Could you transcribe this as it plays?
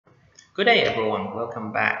Good day everyone,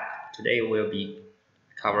 welcome back. Today we'll be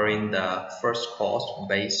covering the first course,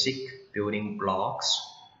 basic building blocks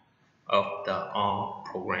of the R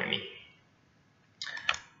programming.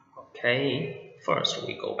 Okay, first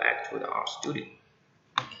we go back to the RStudio.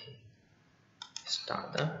 Okay,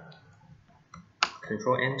 start the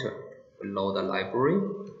Control Enter. We load the library.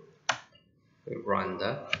 We run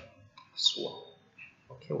the swap.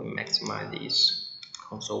 Okay, we maximize this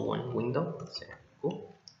console1 window. Cool.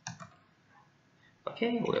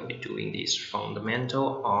 Okay, we'll be doing this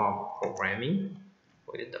fundamental R programming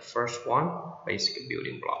with the first one, basic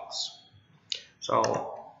building blocks.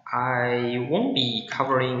 So I won't be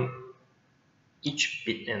covering each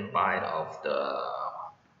bit and byte of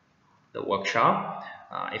the workshop.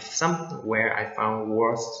 If somewhere I found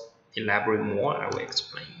worth elaborating more, I will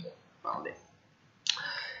explain more about it.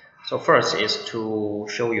 So first is to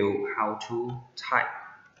show you how to type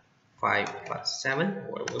 5 plus 7,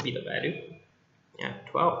 what will be the value? Yeah,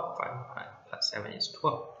 12. 5 plus 7 is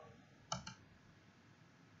 12.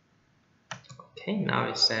 Okay, now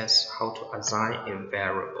it says how to assign a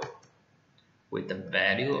variable with the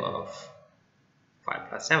value of 5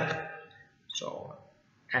 plus 7. So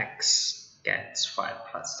x gets 5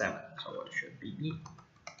 plus 7. So what should be?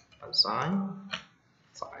 Assign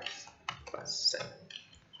 5 plus 7.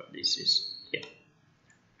 So this is here.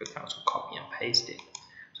 You can also copy and paste it.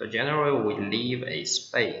 So generally we leave a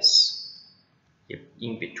space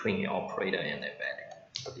in between the operator and the value.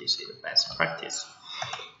 So this is the best practice.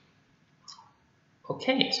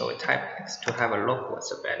 Okay, so we type x to have a look what's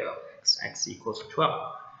the value of x. X equals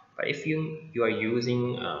 12. But if you are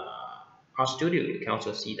using RStudio, you can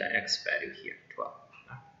also see the x value here, 12.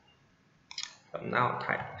 But now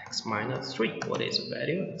type x minus 3. What is the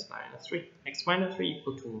value? X minus 3. X minus 3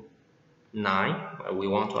 equal to 9. But we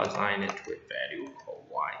want to assign it to a value called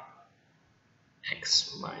y.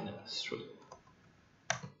 X minus 3.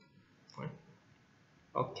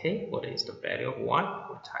 Okay, what is the value of y?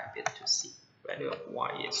 We type it to see. Value of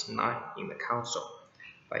y is 9 in the console.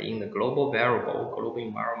 But in the global variable, global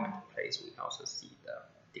environment place, we also see the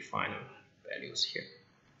definer values here,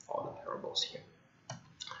 all the variables here.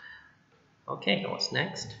 Okay, what's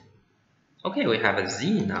next? Okay, we have a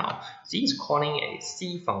z now. Z is calling a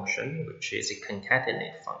C function, which is a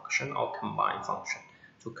concatenate function or combine function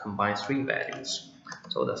to combine 3 values.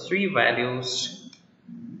 So the 3 values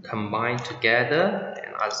combine together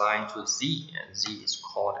and assign to z, and z is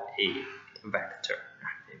called a vector.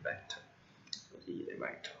 So z is a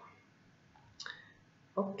vector.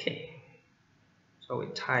 Okay, so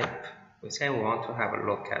we say we want to have a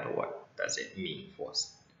look at what does it mean for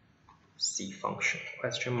C function.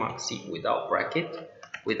 Question mark C without bracket,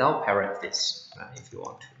 without parentheses. If you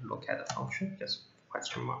want to look at the function, just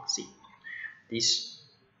question mark C. This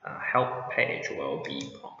help page will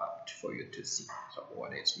be popped up for you to see. So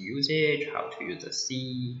what is usage, how to use the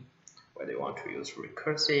C, whether you want to use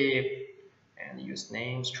recursive, and use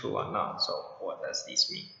names true or not. So what does this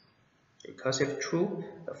mean? Recursive true,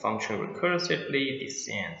 the function recursively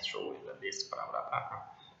descends through this blah blah blah.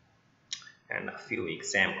 And a few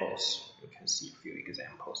examples. You can see a few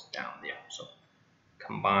examples down there. So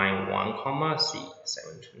combine 1 comma C,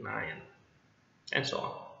 7 to 9, and so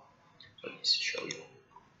on. So this show you.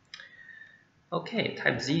 Okay,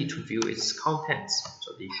 type Z to view its contents.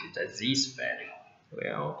 So this is the Z's value.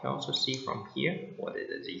 Well, you can also see from here what is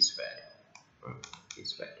the Z's value.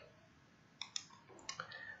 This value.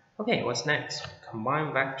 Okay, what's next?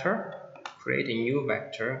 Combine vector. Create a new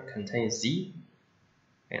vector contains Z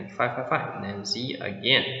and 555, and then Z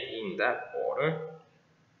again in that order.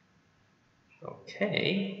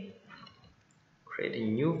 Okay, create a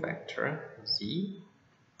new vector Z.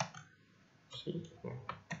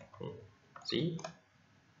 Z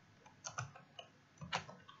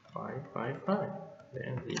 555,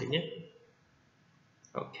 then Z again.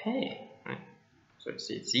 Okay, so it's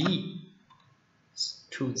Z,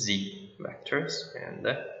 2 Z vectors, and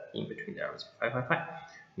in between there is 555.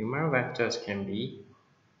 Numeric vectors can be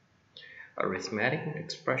arithmetic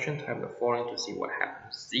expression. Type the following to see what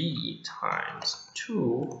happens. Z times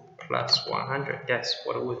 2 plus 100. Guess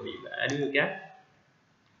what would be the value you get?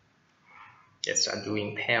 Yes, I'm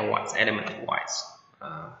doing pairwise, element-wise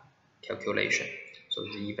calculation. So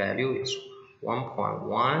Z value is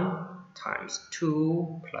 1.1 times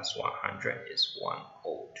 2 plus 100 is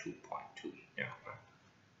 102.2. Yeah.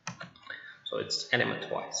 So it's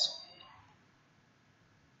element-wise.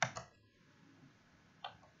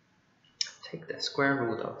 Take the square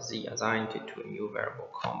root of Z, assign it to a new variable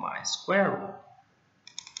called my square root.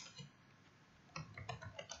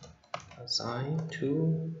 Assign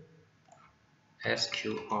to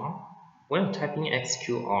SQR. When typing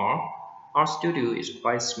SQR, RStudio is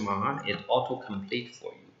quite smart. It auto-complete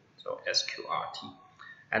for you. So SQRT.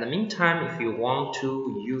 At the meantime, if you want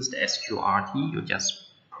to use the SQRT, you just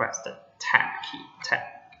press the tab key. Tab.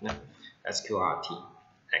 SQRT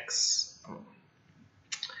X.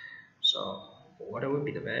 So what will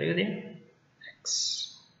be the value there?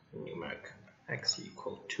 X numeric X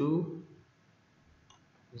equal to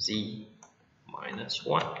Z minus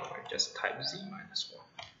 1. Or just type Z minus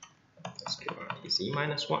 1. SQRT Z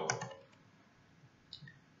minus 1.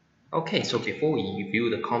 Okay, so before we review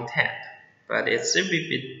the content, but it's a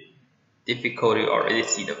bit difficult to already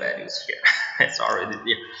see the values here. It's already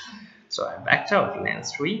there. So a vector of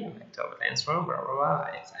length 3, a vector of length 1, blah blah blah.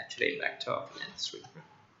 It's actually a vector of length 3.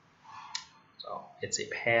 So it's a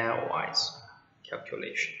pairwise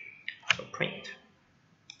calculation. So print.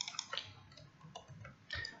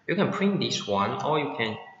 You can print this one, or you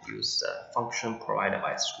can use a function provided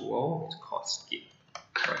by school. It's called skip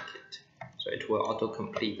bracket. So it will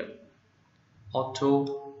auto-complete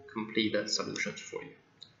the solutions for you.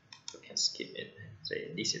 You can skip it.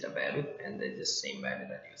 Say this is the value, and it's the same value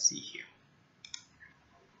that you see here.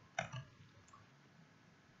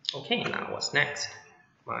 Okay, now what's next?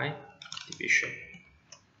 My division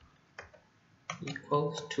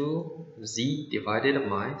equals to Z divided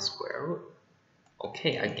by square root.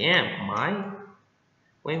 Okay, again,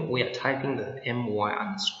 when we are typing the my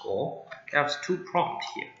underscore, there's two prompts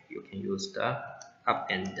here. You can use the up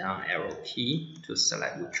and down arrow key to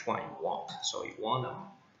select which one you want. So you want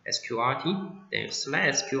SQRT, then you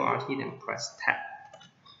select SQRT, then press tab.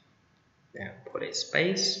 Then put a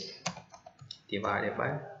space, divided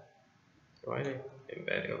by the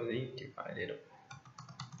value of Z divided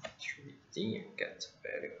by 3Z, get the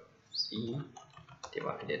value of Z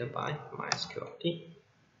divided by my SQRT.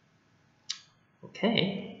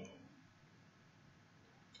 Okay,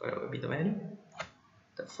 what will be the value?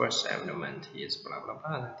 The first element is blah blah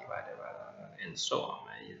blah divided by blah, blah, and so on.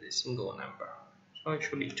 It's a single number, so it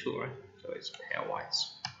should be 2, right? So it's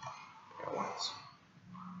pairwise.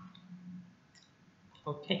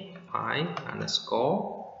 Okay, I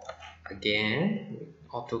underscore again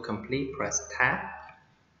autocomplete. Press tab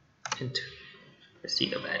and see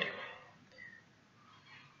the value.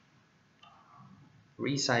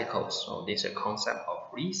 Recycle. So this is a concept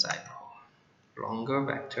of recycle. Longer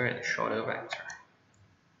vector and shorter vector.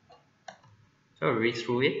 So read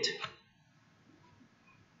through it.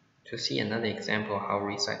 To see another example of how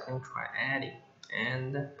recycling, try adding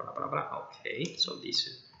and blah blah blah. Okay, so this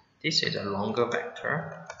is a longer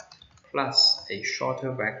vector plus a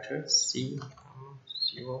shorter vector C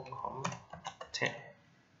 0, 10.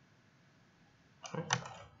 So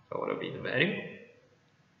what will be the value?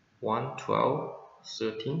 1, 12,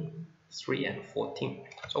 13, 3, and 14.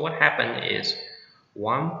 So what happened is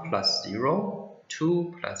 1 plus 0,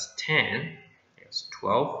 2 plus 10 is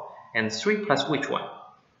 12, and 3 plus which one?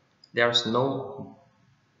 There's no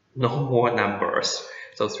more numbers,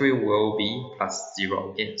 so 3 will be plus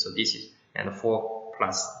 0 again. So this is, and 4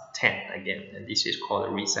 plus 10 again, and this is called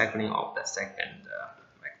recycling of the second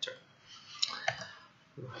vector.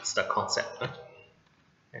 That's the concept.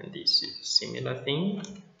 And this is a similar thing.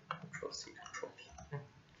 Control C, Control P.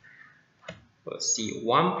 We'll see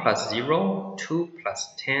 1 plus 0, 2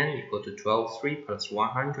 plus 10 equal to 12, 3 plus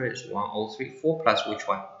 100 is 103, 4 plus which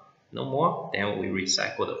one? No more, then we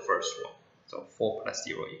recycle the first one. So 4 plus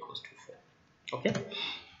 0 equals to 4. Okay?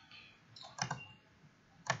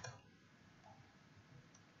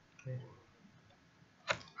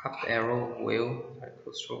 Up arrow will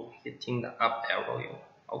equals to hitting the up arrow.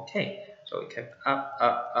 Okay, so we kept up,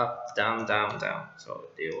 up, up, down, down, down. So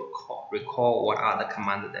they will recall what are the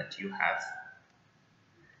commands that you have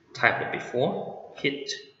typed before.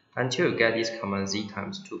 Hit until you get this command Z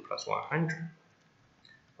times 2 plus 100.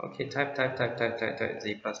 Okay, type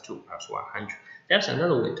Z plus 2 plus 100. There's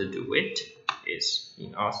another way to do it. Is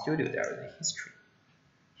in RStudio there is a history.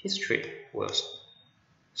 History will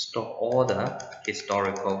store all the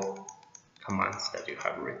historical commands that you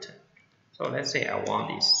have written. So let's say I want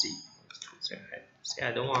this Z. Say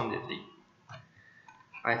I don't want this Z.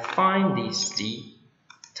 I find this Z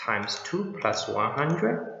times 2 plus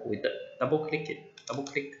 100 with the double click it. Double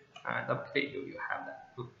click you have that.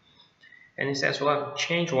 And it says, well,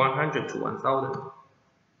 change 100 to 1000.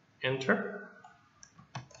 Enter.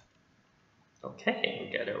 Okay,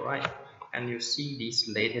 you get it right. And you see this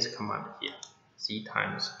latest command here. Z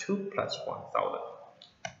times 2 plus 1000.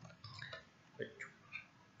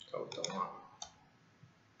 So the one.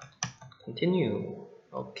 Continue.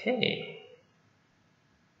 Okay.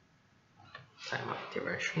 Time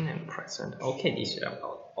activation and present. Okay, this is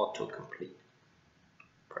about autocomplete.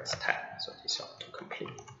 Press tab. So this is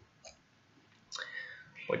autocomplete.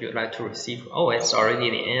 would you like to receive? Oh, it's already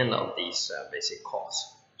the end of this basic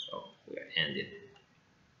course, so we'll end it.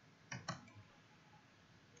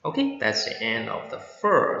 Okay, that's the end of the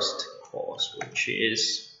first course, which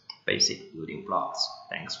is basic building blocks.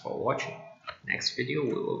 Thanks for watching. Next video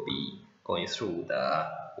we will be going through the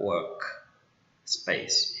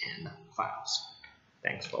workspace and files.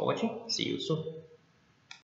 Thanks for watching. See you soon.